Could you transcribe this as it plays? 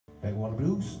Backwater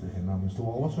Blues. Det handler om en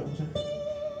stor oversvømmelse.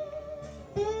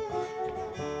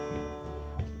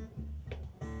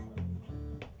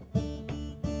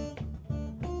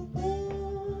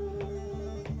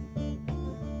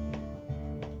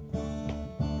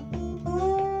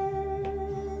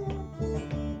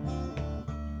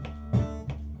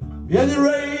 Yeah, it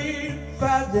rained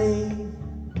 5 days.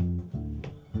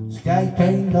 Sky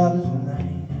painted up his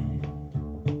night.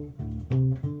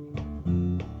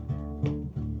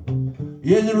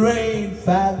 Yeah, it rained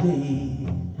 5 days.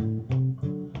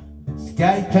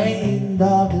 Sky painted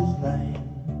up his night.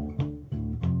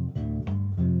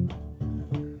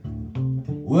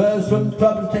 Well, some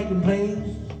trouble taking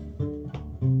place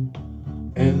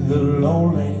in the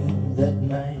lowland that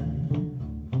night.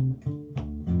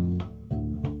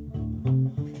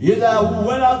 Yes, I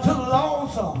went out to the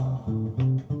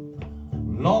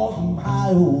lonesome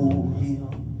high old hill.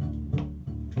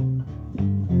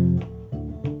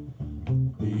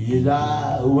 Yes,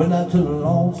 I went out to the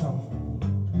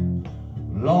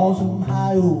lonesome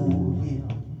high old hill.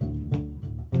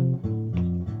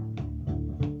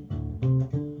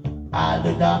 I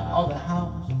looked out on the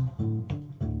house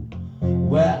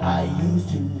where I used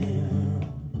to live.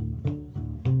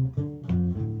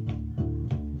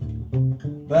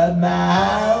 But my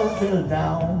house fell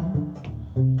down,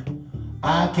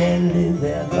 I can't live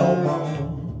there no more.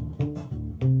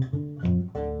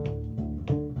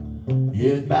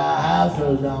 Yes, my house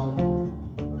fell down,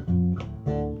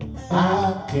 I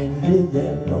can't live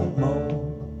there no more.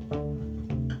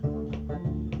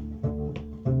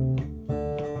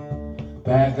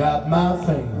 Pack up my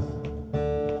things,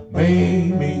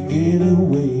 made me get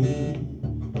away.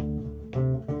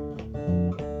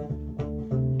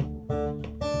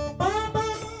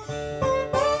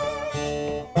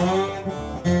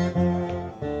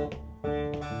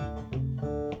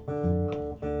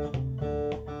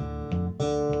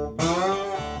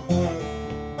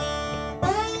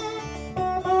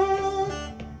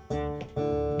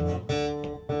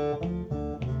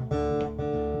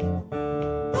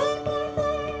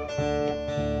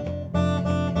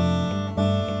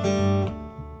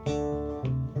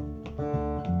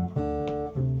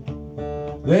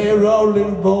 They rolled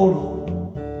in boat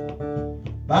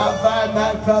about 5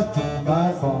 miles across to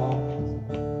my farm.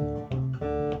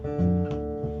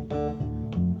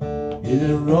 Yeah,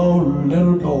 they rolled a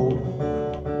little boat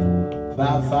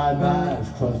about 5 miles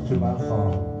across to my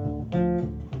farm.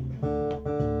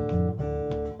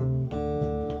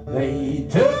 They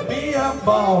took me up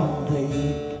on the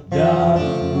down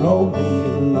rode me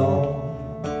along.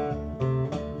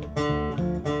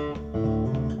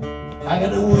 I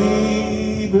got a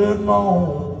wee bit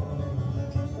more.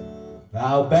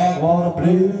 Now backwater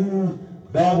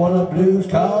blues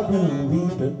caused me a wee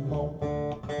bit more.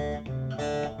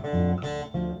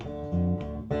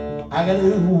 I got a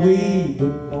wee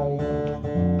bit more.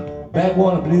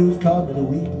 Backwater blues caused me a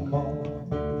wee bit more.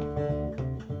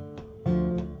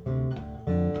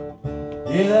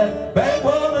 Yeah, that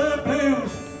backwater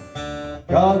blues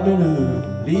caused me to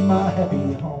leave my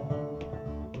happy home.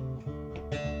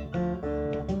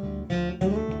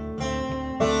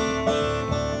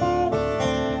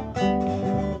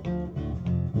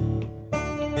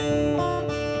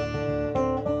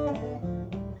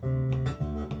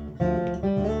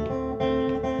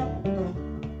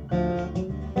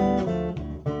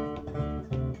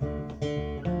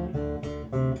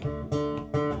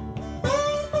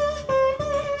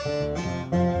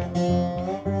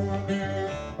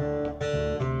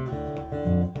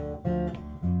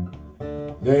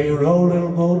 They rolled a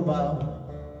little boat about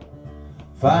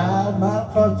 5 miles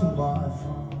across to my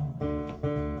farm.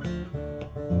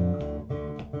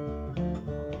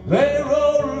 They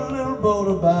rolled a little boat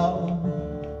about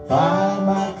 5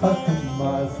 miles across to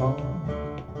my farm.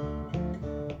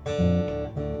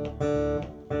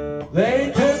 They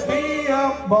took me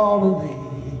up all of the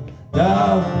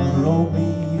down and rode me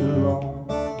along.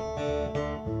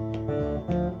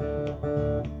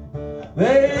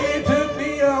 They took me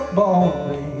up all the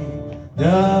way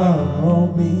down, roll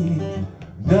me,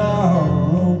 down,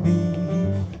 roll me,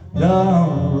 down.